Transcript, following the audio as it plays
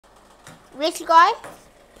Rich guy,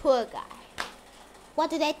 poor guy. What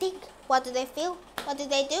do they think? What do they feel? What do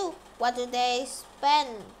they do? What do they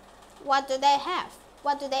spend? What do they have?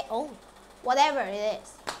 What do they own? Whatever it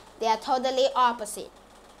is, they are totally opposite.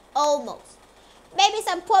 Almost. Maybe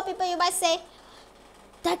some poor people, you might say,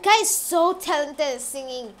 that guy is so talented at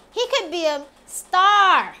singing. He could be a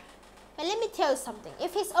star. But let me tell you something.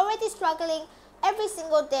 If he's already struggling every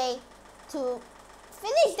single day to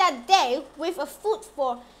finish that day with a food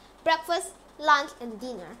for breakfast, lunch, and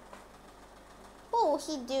dinner, what will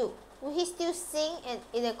he do? Will he still sing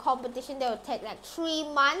in a competition that will take like 3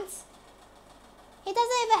 months? He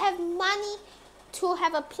doesn't even have money to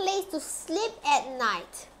have a place to sleep at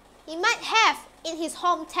night. He might have in his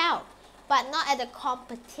hometown, but not at the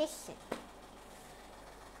competition.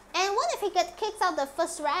 And what if he gets kicked out the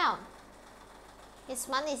first round? His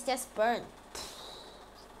money is just burned.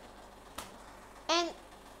 And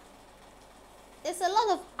there's a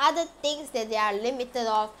lot of other things that they are limited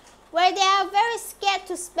of, where they are very scared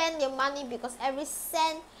to spend their money because every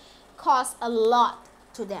cent costs a lot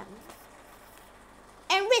to them.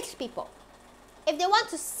 And rich people, if they want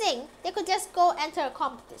to sing, they could just go enter a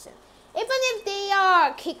competition. Even if they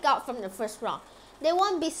are kicked out from the first round, they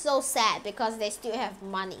won't be so sad because they still have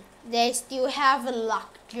money. They still have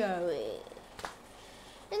luxury.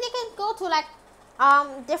 And they can go to like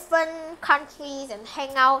different countries and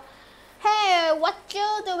hang out. Hey, what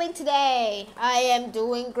you doing today? I am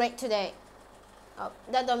doing great today. Oh,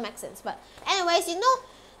 that don't make sense. But anyways, you know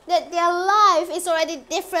that their life is already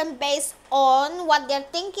different based on what they're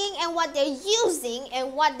thinking and what they're using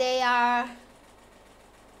and what they are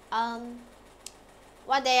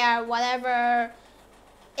whatever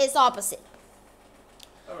is opposite.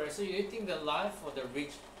 Alright, so you think the life for the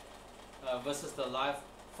rich versus the life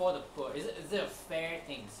for the poor, is it a fair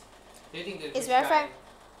thing? Do you think the It's rich very guy fair.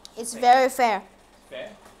 It's very fair.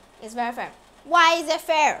 fair? It's very fair. Why is it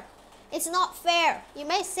fair? It's not fair. You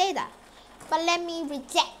may say that. But let me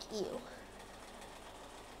reject you.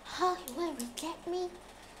 Huh? You want to reject me?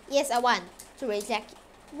 Yes, I want to reject you.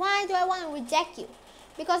 Why do I want to reject you?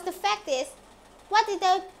 Because the fact is, what did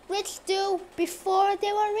the rich do before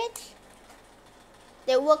they were rich?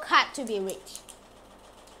 They work hard to be rich.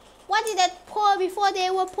 What did the poor before they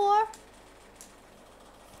were poor?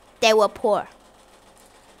 They were poor.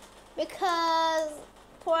 Because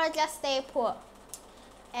poor just stay poor.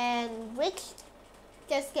 And rich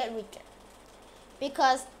just get richer.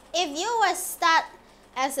 Because if you were start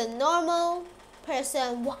as a normal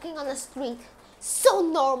person walking on the street, so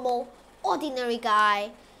normal, ordinary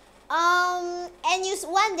guy, and you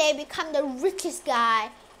one day become the richest guy,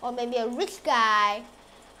 or maybe a rich guy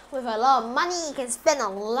with a lot of money, you can spend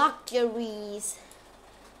on luxuries.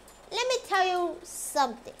 Let me tell you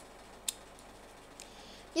something.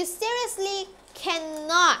 You seriously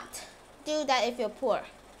cannot do that if you're poor.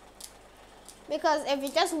 Because if you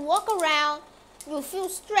just walk around, you feel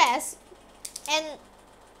stressed and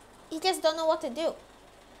you just don't know what to do.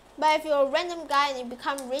 But if you're a random guy and you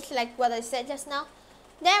become rich, like what I said just now,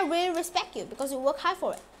 then I really respect you because you work hard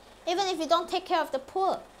for it. Even if you don't take care of the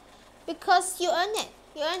poor, because you earn it.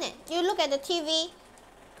 You earn it. You look at the TV,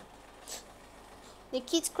 the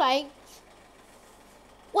kids crying.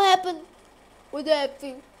 What happened? What do I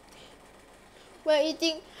feel? We're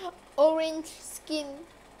eating orange skin.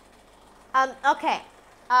 Okay.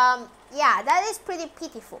 Yeah, that is pretty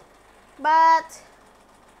pitiful. But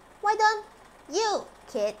why don't you,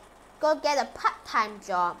 kid, go get a part-time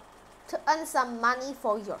job to earn some money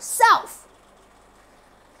for yourself?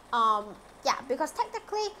 Yeah, because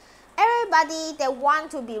technically, everybody that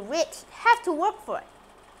want to be rich have to work for it,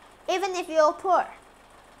 even if you're poor.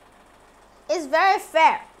 It's very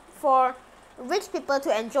fair for rich people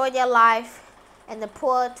to enjoy their life and the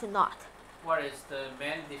poor to not. What is the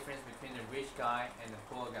main difference between the rich guy and the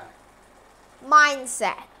poor guy?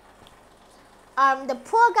 Mindset. The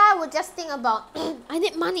poor guy would just think about, I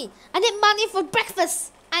need money. I need money for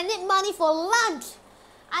breakfast. I need money for lunch.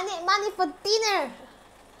 I need money for dinner.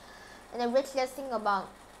 And the rich just think about,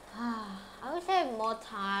 I wish I had more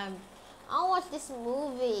time. I'll watch this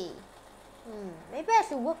movie. Maybe I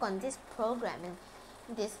should work on this program and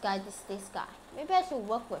this guy. Maybe I should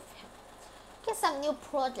work with him. Get some new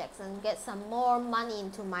projects and get some more money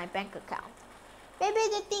into my bank account. Maybe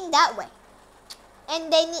they think that way.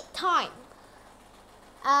 And they need time.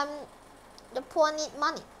 The poor need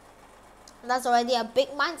money. That's already a big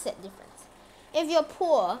mindset difference. If you're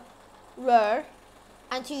poor,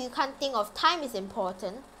 until you can't think of time is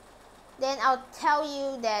important, then I'll tell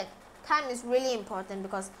you that time is really important,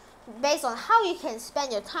 because based on how you can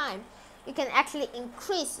spend your time, you can actually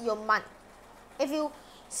increase your money. If you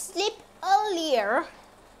sleep earlier,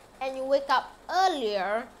 and you wake up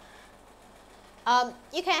earlier,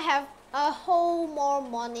 you can have a whole more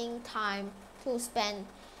morning time to spend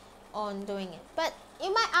on doing it. But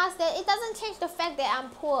you might ask that it doesn't change the fact that I'm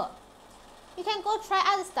poor. You can go try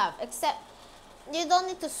other stuff, except you don't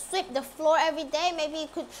need to sweep the floor every day. Maybe you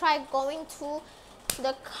could try going to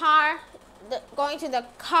the car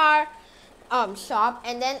shop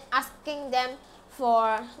and then asking them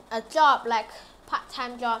for a job, like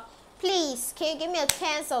part-time job. Please, can you give me a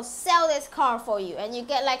chance of sell this car for you? And you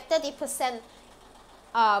get like 30%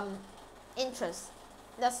 interest.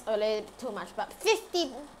 That's a little bit too much, but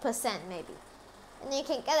 50% maybe. And you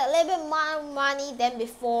can get a little bit more money than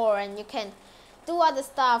before, and you can do other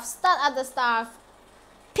stuff, start other stuff,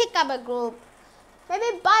 pick up a group,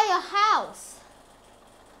 maybe buy a house.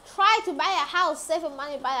 Try to buy a house, save your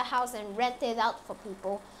money, buy a house and rent it out for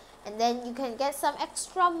people. And then you can get some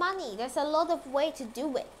extra money. There's a lot of ways to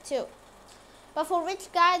do it too. But for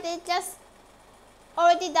rich guys, they just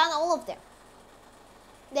already done all of them.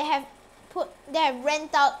 They have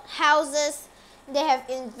rent out houses, they have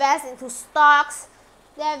invested into stocks,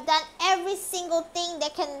 they have done every single thing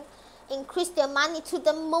that can increase their money to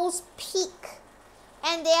the most peak.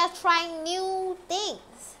 And they are trying new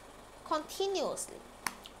things continuously.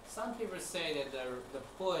 Some people say that the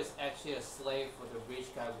poor is actually a slave for the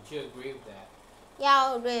rich guy. Would you agree with that?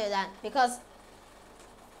 Yeah, I agree with that, because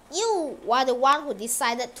you are the one who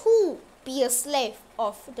decided to be a slave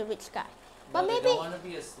of the rich guy. But No, maybe they don't want to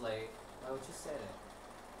be a slave. Why would you say that?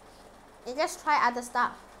 you just try other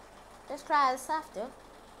stuff. Just try other stuff, dude.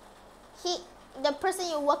 The person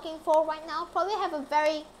you're working for right now probably have a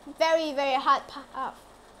very, very, very hard path.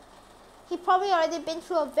 He probably already been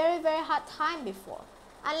through a very, very hard time before.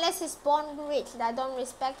 Unless he's born rich. I don't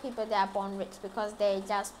respect people that are born rich, because they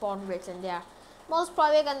just born rich and they're most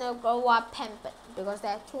probably gonna grow up pampered because they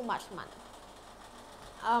have too much money.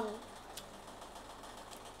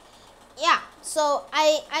 Yeah, so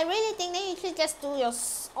I really think that you should just do your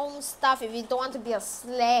own stuff if you don't want to be a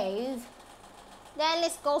slave. Then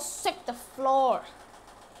let's go sweep the floor.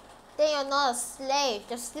 Then you're not a slave.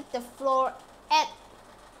 Just sweep the floor at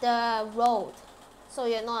the road, so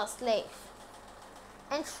you're not a slave.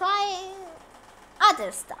 And try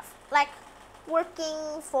other stuff, like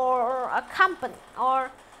working for a company,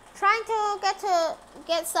 or trying to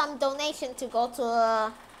get some donation to go to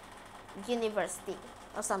a university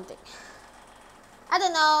or something. I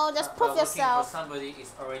don't know, just prove yourself. Working for somebody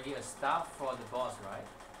is already a staff for the boss, right?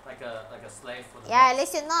 Like a slave for the Yeah, boss. at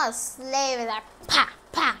least you're not a slave, like pa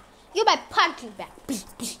pa. You might punch him back.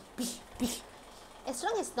 As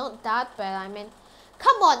long as it's not that bad, I mean,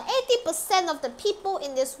 come on, 80% of the people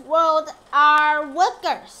in this world are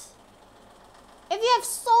workers. If you have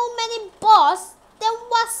so many boss, then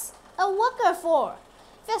what's a worker for?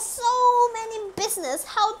 If there's so many business,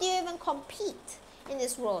 how do you even compete in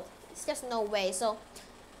this world? It's just no way. So,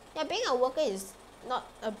 yeah, being a worker is not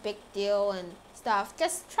a big deal and stuff.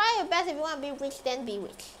 Just try your best. If you want to be rich, then be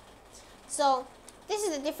rich. So, this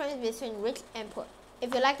is the difference between rich and poor.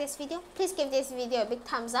 If you like this video, please give this video a big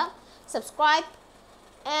thumbs up, subscribe,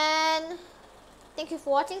 and thank you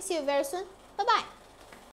for watching. See you very soon. Bye bye.